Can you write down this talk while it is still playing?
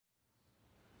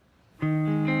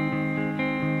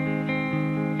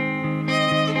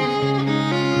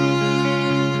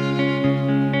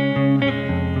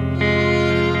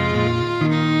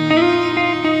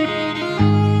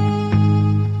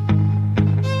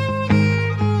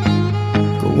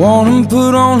Wanna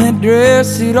put on that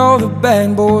dress that all the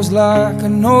bad boys like. I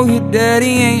know your daddy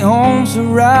ain't home, so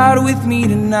ride with me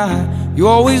tonight. You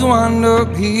always wind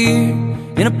up here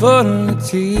in a puddle of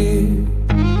tears.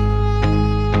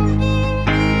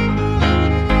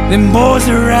 Them boys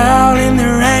are out and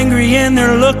they're angry and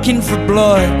they're looking for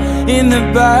blood in the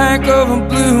back of a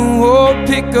blue old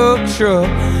pickup truck.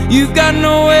 You've got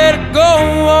nowhere to go,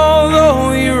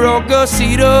 although you're all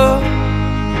gussied up.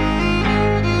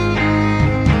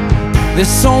 There's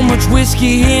so much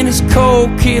whiskey in his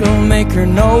coke, it'll make her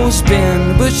nose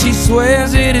spin. But she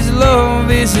swears that his love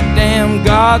is a damn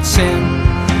godsend.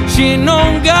 She ain't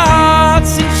known God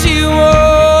since she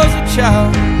was a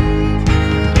child.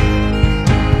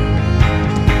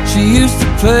 She used to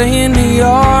play in the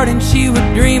yard and she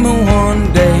would dream of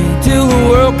one day, till the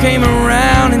world came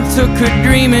around and took her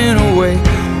dreaming away.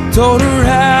 Told her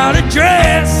how to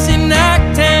dress and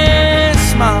act and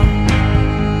smile.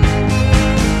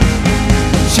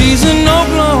 She's an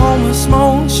Oklahoma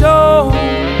Smokeshow,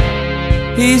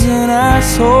 he's an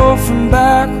asshole from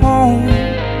back home.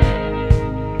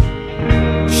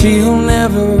 She'll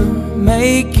never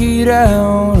make it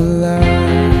out alive.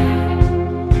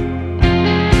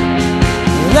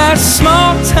 That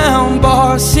small town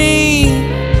bar scene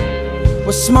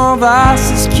where small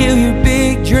vices kill your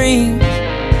big dreams.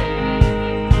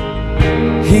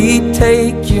 He'd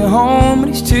take you home but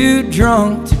he's too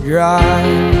drunk to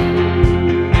drive.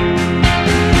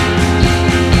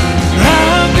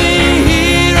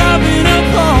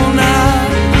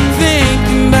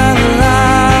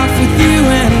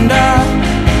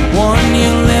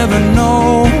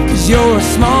 You're a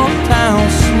small town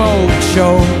smoke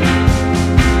show.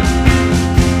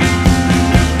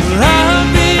 Well, I'll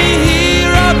be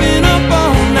here, I've been up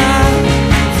all night,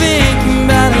 thinking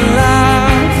about a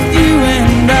life with you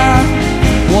and I.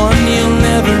 One you'll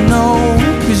never know,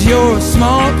 'cause you're a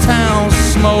small town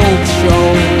smoke show.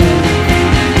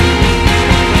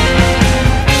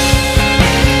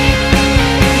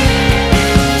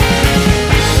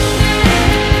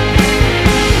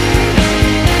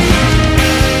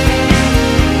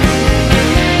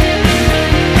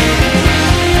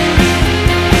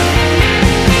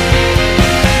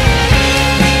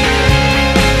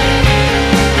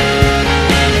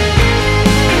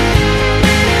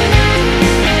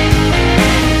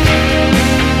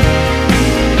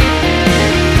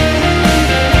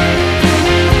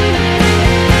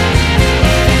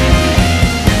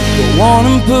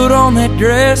 Wanna put on that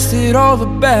dress that all the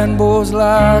bad boys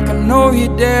like. I know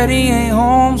your daddy ain't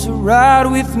home, so ride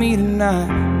with me tonight.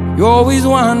 You always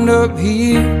wind up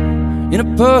here in a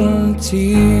puddle of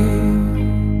tears.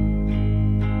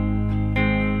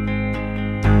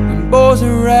 And boys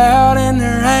are out and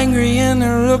they're angry and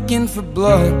they're looking for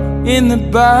blood in the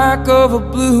back of a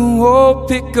blue old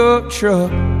pickup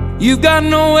truck. You've got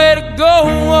nowhere to go,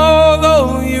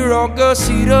 although you're all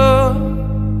gussied up.